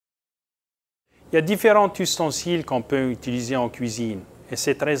Il y a différents ustensiles qu'on peut utiliser en cuisine et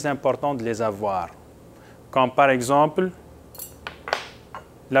c'est très important de les avoir. Comme par exemple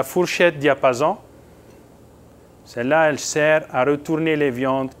la fourchette diapason. Celle-là, elle sert à retourner les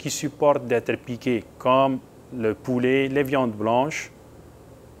viandes qui supportent d'être piquées, comme le poulet, les viandes blanches.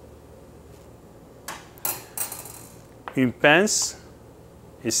 Une pince,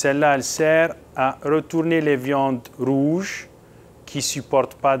 et celle-là, elle sert à retourner les viandes rouges qui ne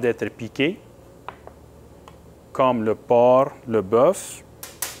supportent pas d'être piquées, comme le porc, le bœuf.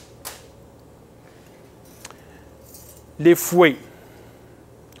 Les fouets.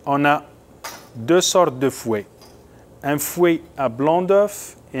 On a deux sortes de fouets. Un fouet à blanc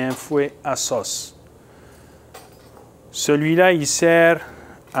d'œuf et un fouet à sauce. Celui-là, il sert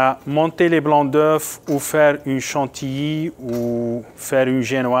à monter les blancs d'œuf ou faire une chantilly ou faire une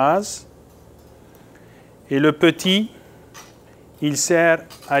génoise. Et le petit, il sert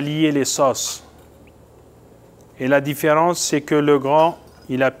à lier les sauces. Et la différence, c'est que le grand,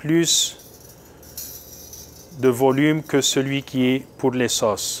 il a plus de volume que celui qui est pour les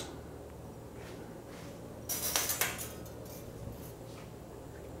sauces.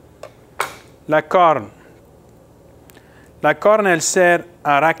 La corne. La corne, elle sert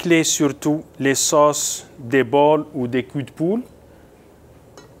à racler surtout les sauces des bols ou des culs de poule.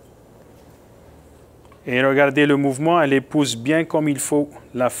 Et regardez le mouvement, elle épouse bien comme il faut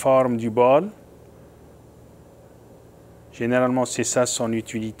la forme du bol. Généralement, c'est ça son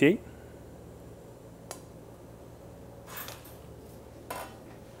utilité.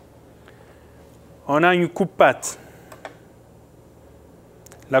 On a une coupe-pâte.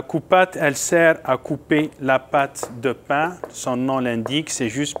 La coupe-pâte, elle sert à couper la pâte de pain. Son nom l'indique, c'est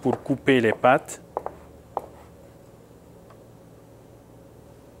juste pour couper les pâtes.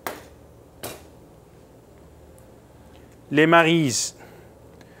 Les marises.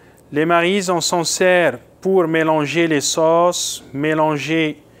 Les marises, on s'en sert pour mélanger les sauces,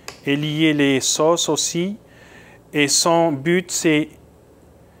 mélanger et lier les sauces aussi. Et son but, c'est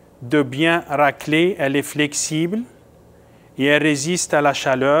de bien racler. Elle est flexible. Et elle résiste à la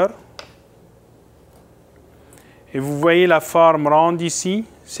chaleur. Et vous voyez la forme ronde ici,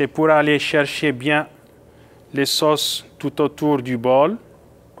 c'est pour aller chercher bien les sauces tout autour du bol.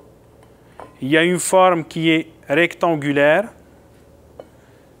 Il y a une forme qui est rectangulaire.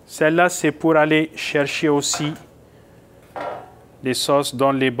 Celle-là, c'est pour aller chercher aussi les sauces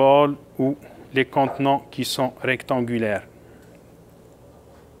dans les bols ou les contenants qui sont rectangulaires.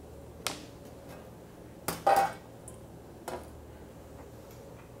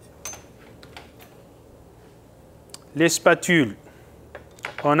 Les spatules.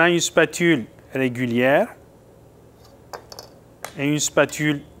 On a une spatule régulière et une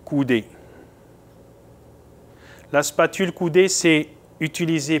spatule coudée. La spatule coudée, c'est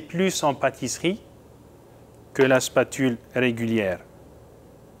utilisé plus en pâtisserie que la spatule régulière.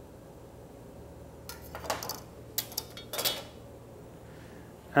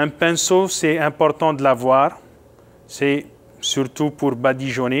 Un pinceau, c'est important de l'avoir. C'est surtout pour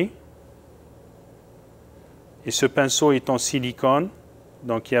badigeonner. Et ce pinceau est en silicone,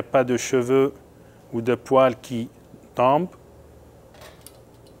 donc il n'y a pas de cheveux ou de poils qui tombent.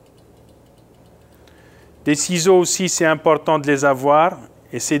 Des ciseaux aussi, c'est important de les avoir.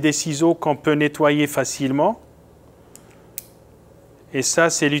 Et c'est des ciseaux qu'on peut nettoyer facilement. Et ça,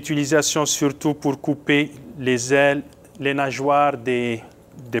 c'est l'utilisation surtout pour couper les ailes, les nageoires des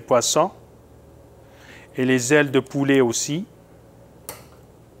poissons. Et les ailes de poulet aussi.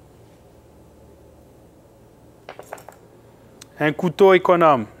 Un couteau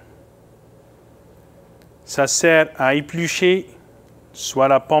économe, ça sert à éplucher soit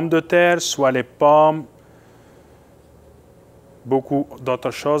la pomme de terre, soit les pommes, beaucoup d'autres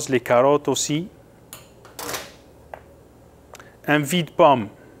choses, les carottes aussi. Un vide-pomme,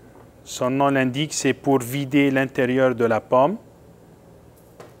 son nom l'indique, c'est pour vider l'intérieur de la pomme.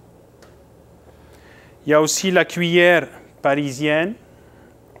 Il y a aussi la cuillère parisienne.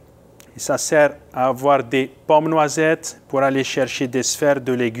 Ça sert à avoir des pommes noisettes pour aller chercher des sphères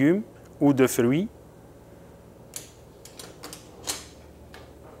de légumes ou de fruits.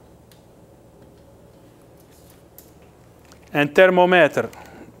 Un thermomètre.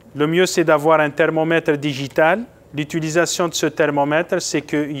 Le mieux, c'est d'avoir un thermomètre digital. L'utilisation de ce thermomètre, c'est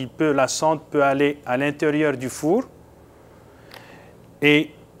que la sonde peut aller à l'intérieur du four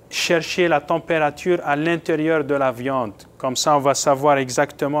et chercher la température à l'intérieur de la viande. Comme ça, on va savoir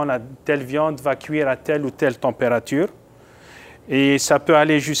exactement telle viande va cuire à telle ou telle température. Et ça peut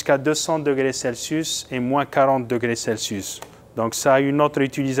aller jusqu'à 200 degrés Celsius et moins 40 degrés Celsius. Donc ça a une autre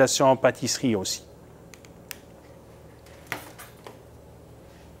utilisation en pâtisserie aussi.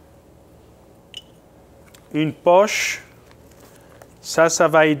 une poche. Ça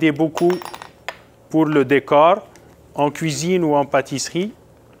va aider beaucoup pour le décor, en cuisine ou en pâtisserie.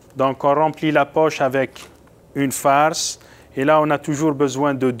 Donc, on remplit la poche avec une farce. Et là, on a toujours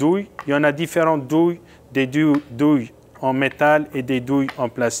besoin de douilles. Il y en a différentes douilles, des douilles en métal et des douilles en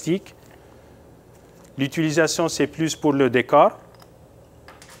plastique. L'utilisation, c'est plus pour le décor.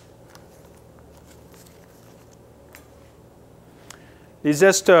 Les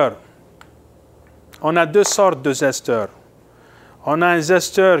zesteurs. On a deux sortes de zesteurs. On a un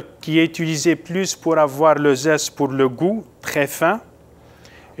zesteur qui est utilisé plus pour avoir le zeste pour le goût, très fin.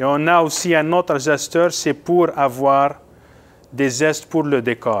 Et on a aussi un autre zesteur, c'est pour avoir des zestes pour le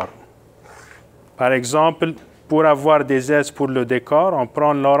décor. Par exemple, pour avoir des zestes pour le décor, on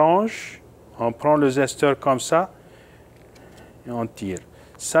prend l'orange, on prend le zesteur comme ça et on tire.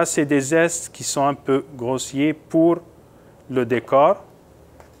 Ça, c'est des zestes qui sont un peu grossiers pour le décor.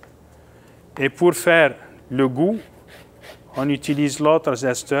 Et pour faire le goût, on utilise l'autre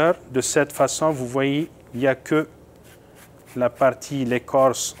zesteur. De cette façon, vous voyez, il n'y a que la partie,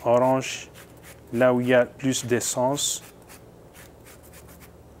 l'écorce orange, là où il y a plus d'essence.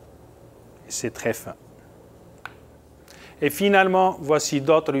 C'est très fin. Et finalement, voici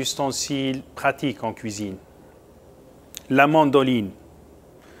d'autres ustensiles pratiques en cuisine. La mandoline.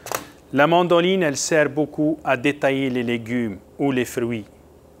 La mandoline, elle sert beaucoup à détailler les légumes ou les fruits.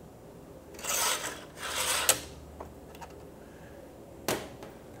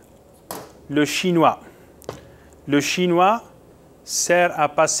 Le chinois. Le chinois sert à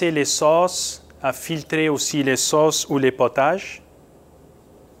passer les sauces, à filtrer aussi les sauces ou les potages.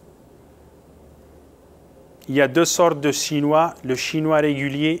 Il y a deux sortes de chinois, le chinois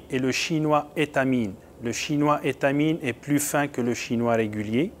régulier et le chinois étamine. Le chinois étamine est plus fin que le chinois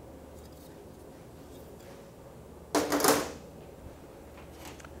régulier.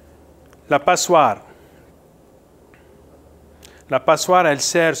 La passoire. La passoire, elle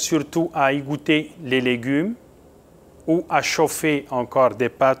sert surtout à égoutter les légumes ou à chauffer encore des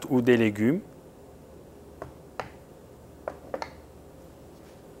pâtes ou des légumes.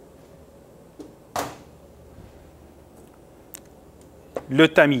 Le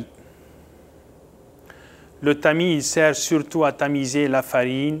tamis. Le tamis, il sert surtout à tamiser la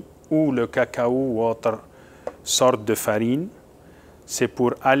farine ou le cacao ou autre sorte de farine. C'est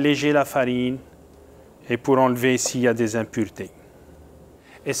pour alléger la farine et pour enlever s'il y a des impuretés.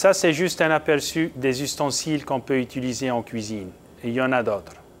 Et ça, c'est juste un aperçu des ustensiles qu'on peut utiliser en cuisine. Et il y en a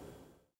d'autres.